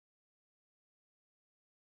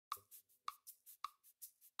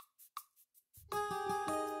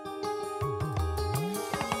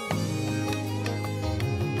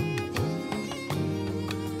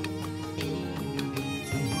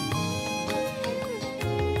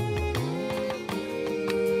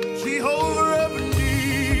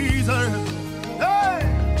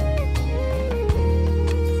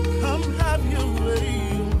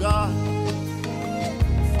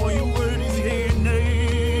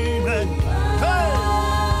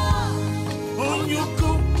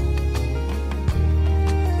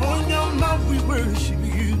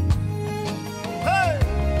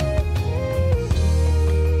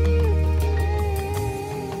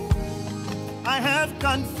I have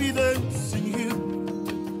confidence in you.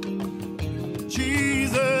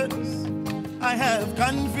 Jesus, I have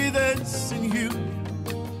confidence in you.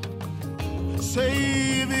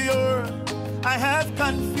 Savior, I have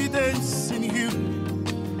confidence in you.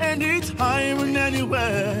 Anytime and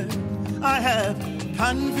anywhere, I have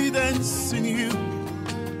confidence in you.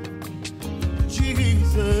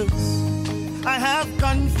 Jesus, I have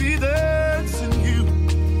confidence in you.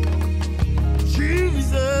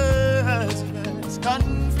 Jesus has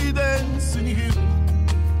confidence in you.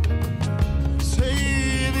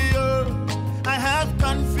 Savior, I have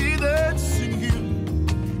confidence in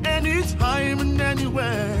you. Anytime and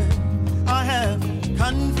anywhere, I have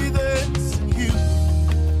confidence in you.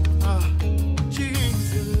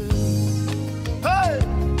 Jesus. Hey!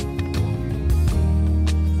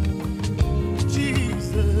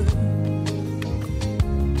 Jesus.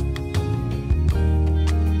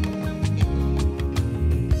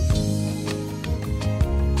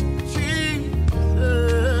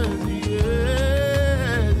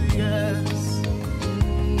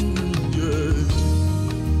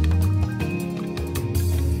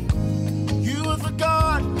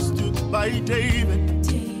 David,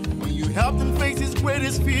 when you helped him face his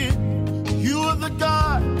greatest fear, you are the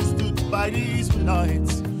God who stood by the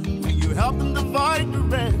Israelites. When you helped them divide the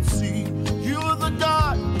Red Sea, you are the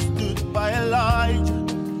God who stood by Elijah.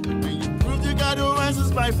 When you proved you got your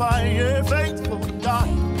answers by fire, faithful God,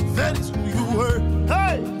 that's who you were.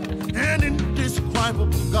 Hey, an indescribable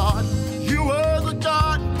God, you are the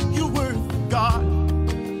God, you were the God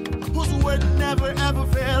whose word never ever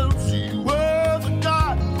fails. You were the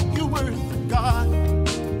God, you were the God.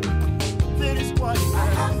 That is why I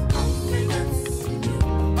have confidence in you.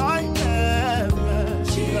 I have,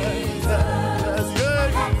 Jesus. I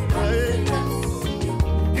have confidence in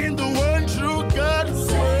you. In the one true God,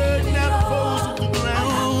 whose word never falls to the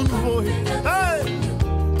ground. Hey!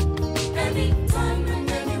 Anytime and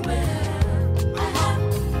anywhere, I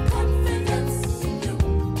have confidence in you.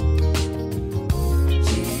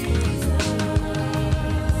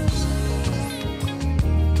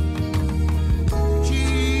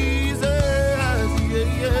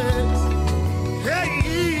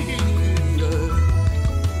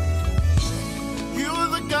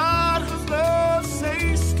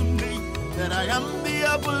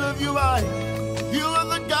 Of your eye. You are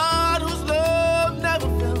the God whose love never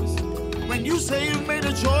fails. When you say you made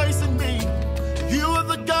a choice in me, you are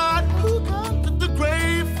the God who conquered the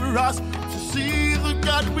grave for us to see the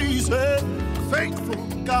God we serve. Faithful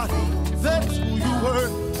God, that's who you were.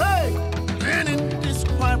 Hey, an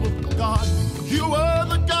indescribable God. You are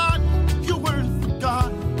the God, you were the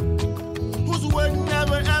God whose word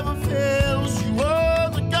never ever fails. You are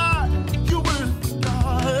the God, you were the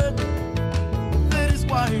God.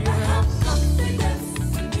 Why I have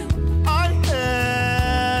confidence in you. I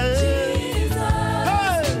have Jesus.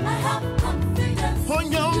 Hey. I have confidence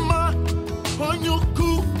On your mind, on your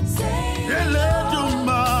cool, Savior.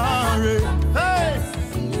 Hey.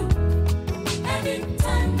 In you.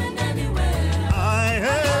 Anytime and anywhere. I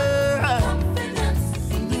have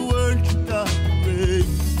confidence in the word you got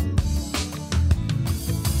raised.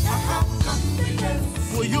 I have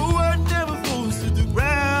confidence. For your word never falls to the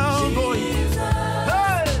ground, boy.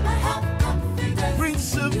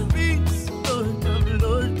 Prince of Peace, Lord of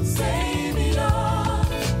Lords, Savior,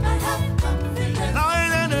 I have confidence.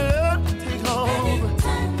 Lion and earth,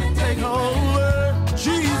 take over,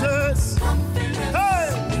 Jesus. Hey,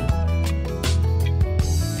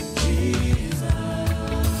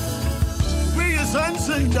 Jesus. We are sons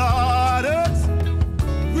and daughters.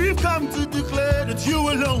 We've come to declare that you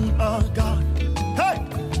alone are God. Hey,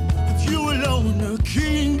 that you alone are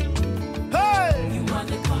King. Hey, You are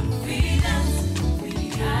the confidence we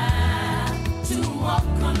have to walk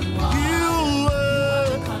on water. you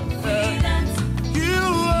are Confidence you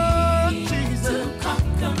are Jesus. to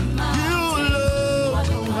conquer You mountains.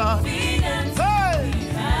 alone are. Confidence Hey, we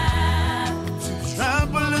have to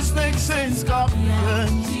trample the snakes and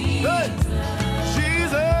scorpions. Hey,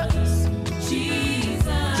 Jesus,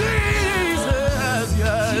 Jesus. Jesus,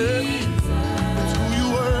 yeah. It's who you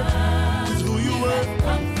were. It's who you were.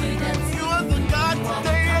 Confidence You are the God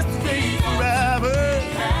today, yesterday, forever.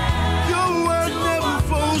 Your word never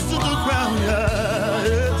falls to the ground.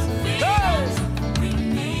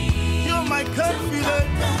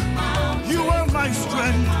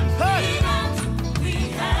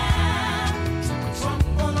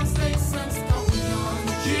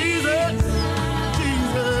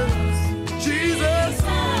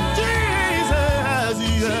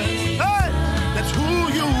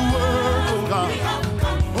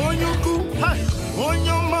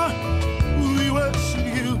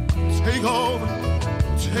 over,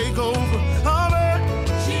 take over. Amen.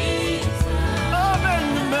 Jesus. Amen,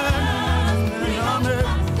 amen, amen, amen.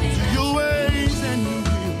 To your ways and your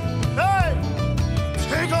will. Hey,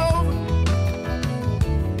 take over,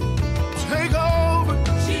 take over.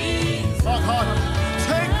 Jesus. Oh, God,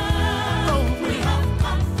 take over. We have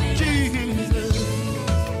confidence. Jesus.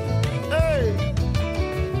 Hey,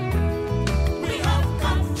 We have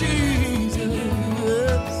confidence.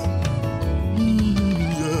 Jesus.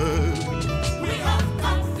 Yeah. We have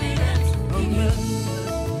confidence. Amen.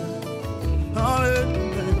 Amen.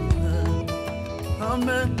 Amen.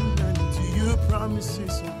 Amen. To your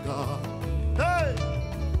promises, oh God. Hey.